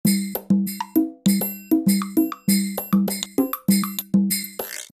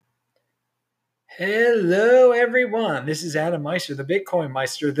Hello, everyone. This is Adam Meister, the Bitcoin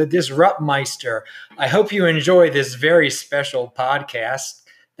Meister, the Disrupt Meister. I hope you enjoy this very special podcast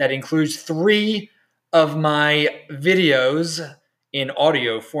that includes 3 of my videos in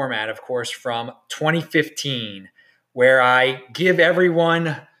audio format, of course, from 2015, where I give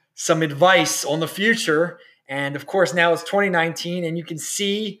everyone some advice on the future. And of course, now it's 2019, and you can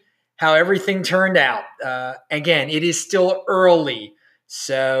see how everything turned out. Again, it is still early,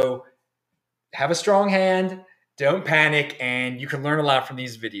 so have a strong hand, don't panic, and you can learn a lot from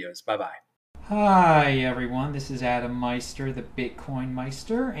these videos. Bye-bye. Hi, everyone. This is Adam Meister, the Bitcoin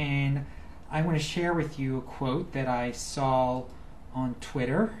Meister, and I want to share with you a quote that I saw on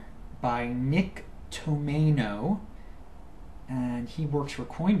Twitter by Nick Tomeno, and he works for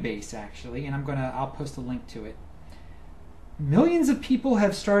Coinbase, actually, and I'll post a link to it. Millions of people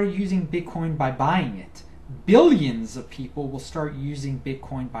have started using Bitcoin by buying it. Billions of people will start using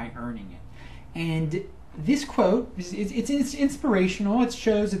Bitcoin by earning it. And this quote, it's inspirational. It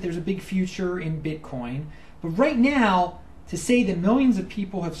shows that there's a big future in Bitcoin. But right now, to say that millions of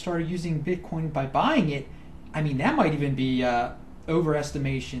people have started using Bitcoin by buying it, I mean, that might even be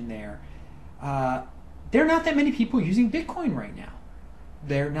overestimation there. There are not that many people using Bitcoin right now.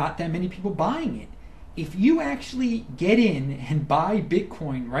 There are not that many people buying it. If you actually get in and buy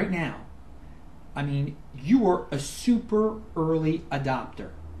Bitcoin right now, I mean, you are a super early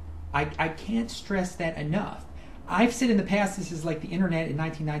adopter. I can't stress that enough. I've said in the past this is like the internet in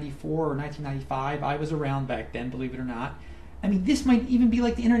 1994 or 1995. I was around back then, believe it or not. I mean, this might even be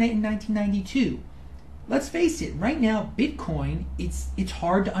like the internet in 1992. Let's face it, right now, Bitcoin, it's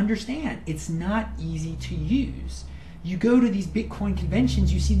hard to understand. It's not easy to use. You go to these Bitcoin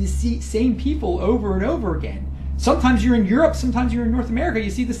conventions, you see the same people over and over again. Sometimes you're in Europe, sometimes you're in North America,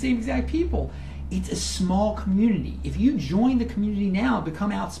 you see the same exact people. It's a small community. If you join the community now, become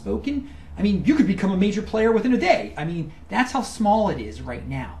outspoken, I mean, you could become a major player within a day. I mean, that's how small it is right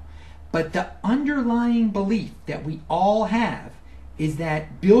now. But the underlying belief that we all have is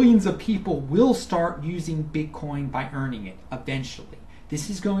that billions of people will start using Bitcoin by earning it eventually. This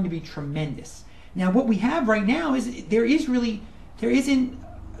is going to be tremendous. Now, what we have right now is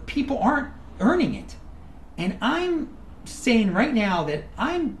people aren't earning it. And I'm saying right now that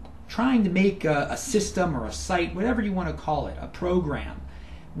I'm trying to make a system or a site, whatever you want to call it, a program,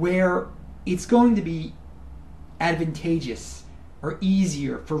 where it's going to be advantageous or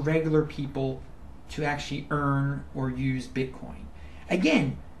easier for regular people to actually earn or use Bitcoin.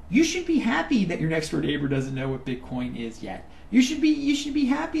 Again, you should be happy that your next door neighbor doesn't know what Bitcoin is yet. You should be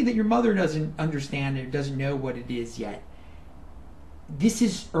happy that your mother doesn't understand it or doesn't know what it is yet. This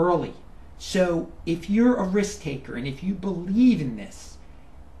is early. So if you're a risk taker and if you believe in this,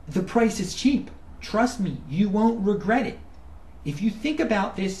 the price is cheap. Trust me, you won't regret it. If you think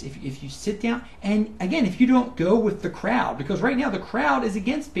about this, if you sit down, and again, if you don't go with the crowd, because right now the crowd is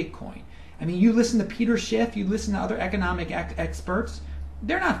against Bitcoin. I mean, you listen to Peter Schiff, you listen to other economic experts,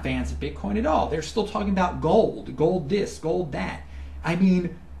 they're not fans of Bitcoin at all. They're still talking about gold this, gold that. I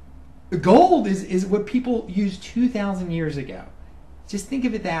mean, gold is what people used 2,000 years ago. Just think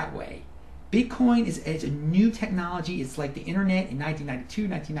of it that way. Bitcoin is a new technology. It's like the internet in 1992,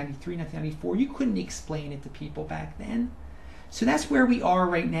 1993, 1994. You couldn't explain it to people back then. So that's where we are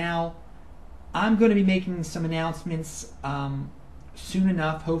right now. I'm going to be making some announcements soon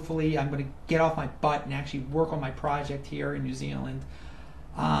enough. Hopefully, I'm going to get off my butt and actually work on my project here in New Zealand.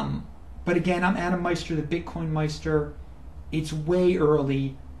 But again, I'm Adam Meister, the Bitcoin Meister. It's way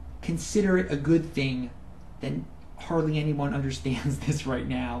early. Consider it a good thing. Then hardly anyone understands this right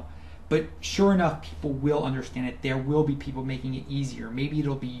now. But sure enough, people will understand it. There will be people making it easier. Maybe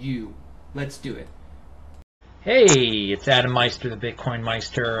it'll be you. Let's do it. Hey, it's Adam Meister, the Bitcoin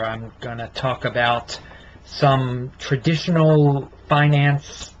Meister. I'm going to talk about some traditional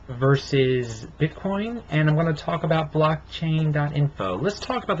finance versus Bitcoin, and I'm going to talk about blockchain.info. Let's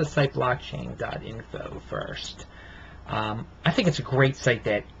talk about the site blockchain.info first. I think it's a great site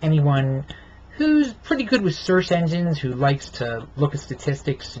that anyone who's pretty good with search engines, who likes to look at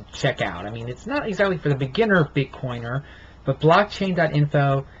statistics, to check out. I mean, it's not exactly for the beginner Bitcoiner, but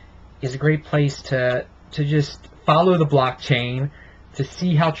blockchain.info is a great place to just follow the blockchain, to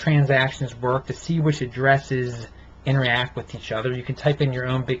see how transactions work, to see which addresses interact with each other. You can type in your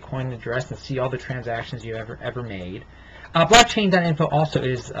own Bitcoin address and see all the transactions you ever made. Blockchain.info also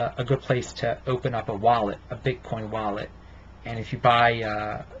is a good place to open up a wallet, a Bitcoin wallet. And if you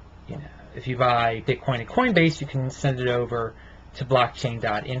buy if you buy Bitcoin at Coinbase, you can send it over to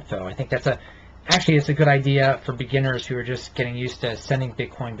blockchain.info. I think actually it's a good idea for beginners who are just getting used to sending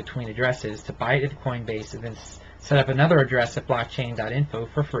Bitcoin between addresses to buy it at Coinbase and then set up another address at blockchain.info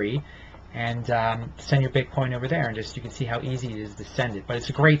for free and send your Bitcoin over there, and just you can see how easy it is to send it. But it's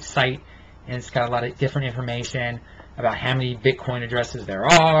a great site, and it's got a lot of different information about how many Bitcoin addresses there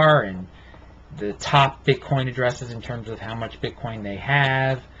are, and the top Bitcoin addresses in terms of how much Bitcoin they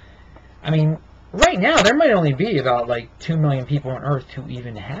have. I mean, right now there might only be about like 2 million people on Earth who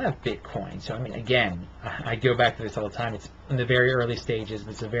even have Bitcoin. So I mean, again, I go back to this all the time. It's in the very early stages.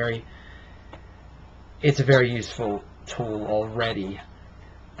 It's a very useful tool already.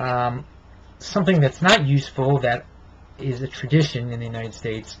 Something that's not useful, that is a tradition in the United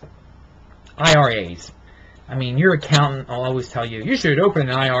States, IRAs. I mean, your accountant will always tell you, you should open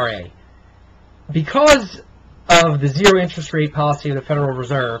an IRA. Because of the zero interest rate policy of the Federal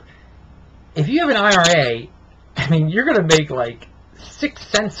Reserve, if you have an IRA, I mean, you're going to make like 6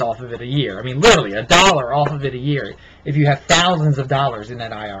 cents off of it a year. I mean, literally $1 off of it a year if you have thousands of dollars in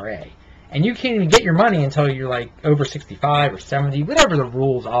that IRA. And you can't even get your money until you're like over 65 or 70, whatever the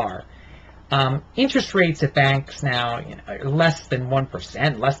rules are. Interest rates at banks now, are less than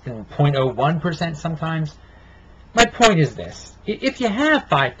 1%, less than 0.01% sometimes. My point is this: if you have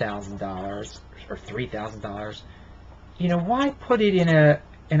 $5,000 or $3,000, why put it in an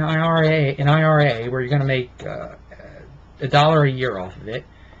IRA where you're going to make $1 a year off of it?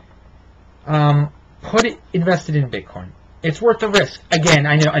 Put it invested in Bitcoin. It's worth the risk. Again,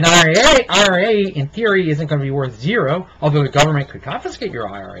 I know an IRA in theory isn't going to be worth zero, although the government could confiscate your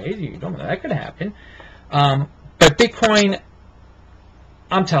IRAs. You don't know that could happen. But Bitcoin,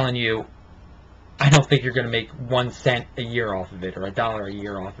 I'm telling you, I don't think you're going to make 1 cent a year off of it or $1 a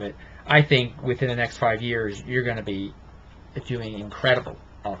year off of it. I think within the next 5 years, you're going to be doing incredible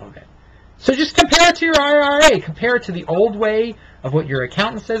off of it. So just compare it to your IRA. Compare it to the old way of what your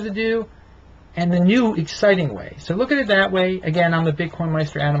accountant says to do, and the new exciting way. So look at it that way. Again, I'm the Bitcoin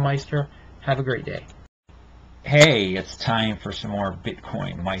Meister, Adam Meister. Have a great day. Hey, it's time for some more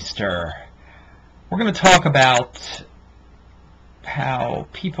Bitcoin Meister. We're going to talk about how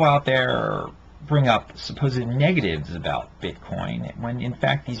people out there bring up supposed negatives about Bitcoin when in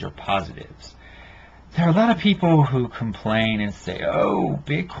fact these are positives. There are a lot of people who complain and say, oh,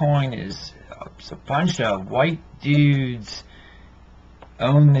 Bitcoin is a bunch of white dudes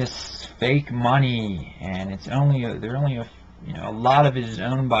own this fake money, and it's only a lot of it is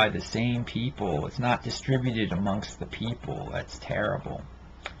owned by the same people. It's not distributed amongst the people. That's terrible.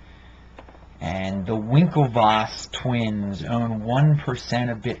 And the Winklevoss twins own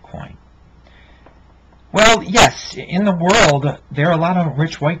 1% of Bitcoin. Well, yes, in the world there are a lot of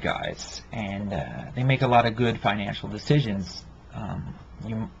rich white guys, and they make a lot of good financial decisions.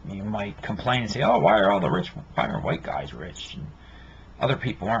 You might complain and say, oh, why are white guys rich? And other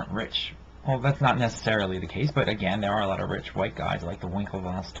people aren't rich. Well, that's not necessarily the case, but again, there are a lot of rich white guys like the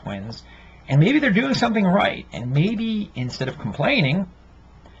Winklevoss twins, and maybe they're doing something right, and maybe instead of complaining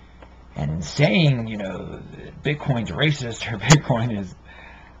and saying, Bitcoin's racist or Bitcoin is,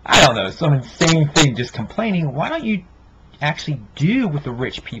 I don't know, some insane thing, just complaining, why don't you actually do what the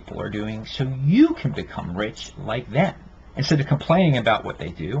rich people are doing so you can become rich like them? Instead of complaining about what they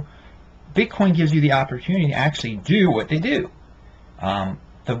do, Bitcoin gives you the opportunity to actually do what they do.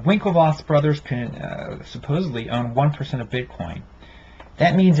 The Winklevoss brothers can supposedly own 1% of Bitcoin.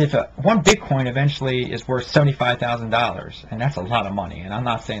 That means if one Bitcoin eventually is worth $75,000, and that's a lot of money, and I'm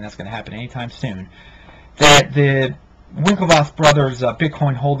not saying that's going to happen anytime soon, that the Winklevoss brothers'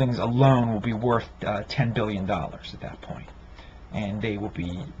 Bitcoin holdings alone will be worth $10 billion at that point. And they will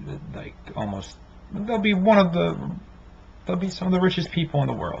be like they'll be some of the richest people in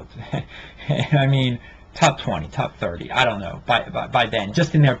the world. I mean, top 20, top 30, I don't know, by then,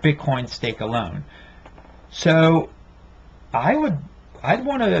 just in their Bitcoin stake alone. So I'd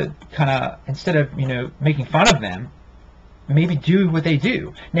want to kind of, instead of, making fun of them, maybe do what they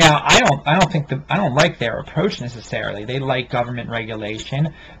do. Now, I don't like their approach necessarily. They like government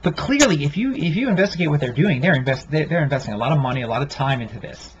regulation, but clearly, if you investigate what they're doing, they're investing a lot of money, a lot of time into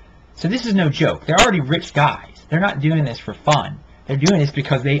this. So this is no joke. They're already rich guys. They're not doing this for fun. They're doing this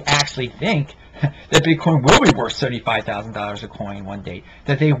because they actually think that Bitcoin will be worth $75,000 a coin one day,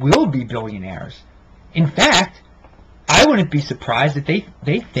 that they will be billionaires. In fact, I wouldn't be surprised if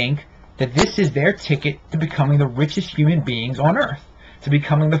they think that this is their ticket to becoming the richest human beings on Earth, to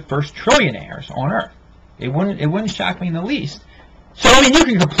becoming the first trillionaires on Earth. It wouldn't shock me in the least. So, I mean, you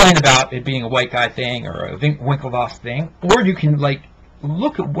can complain about it being a white guy thing or a Winklevoss thing, or you can,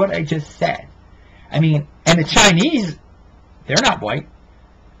 look at what I just said. I mean, and the Chinese, they're not white,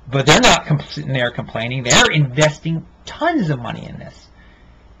 but they're not sitting there complaining. They're investing tons of money in this.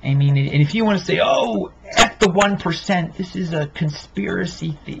 I mean, and if you want to say, oh, F the 1%, this is a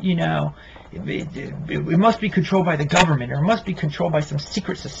conspiracy, you know, it must be controlled by the government, or it must be controlled by some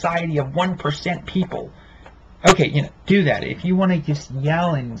secret society of 1% people. Okay, you know, do that. If you want to just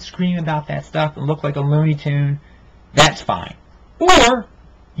yell and scream about that stuff and look like a Looney Tune, that's fine. Or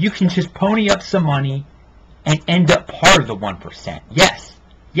you can just pony up some money and end up part of the 1%.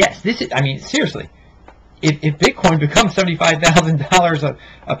 Yes, this is, I mean, seriously. If Bitcoin becomes $75,000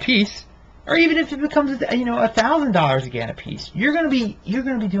 a piece, or even if it becomes, you know, $1,000 again a piece, you're gonna be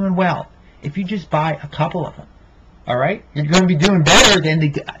doing well if you just buy a couple of them. All right, you're going to be doing better than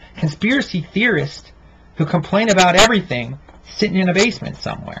the conspiracy theorist who complain about everything sitting in a basement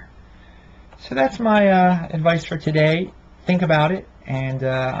somewhere. So that's my advice for today. Think about it, and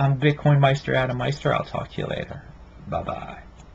I'm Bitcoin Meister Adam Meister. I'll talk to you later. Bye bye.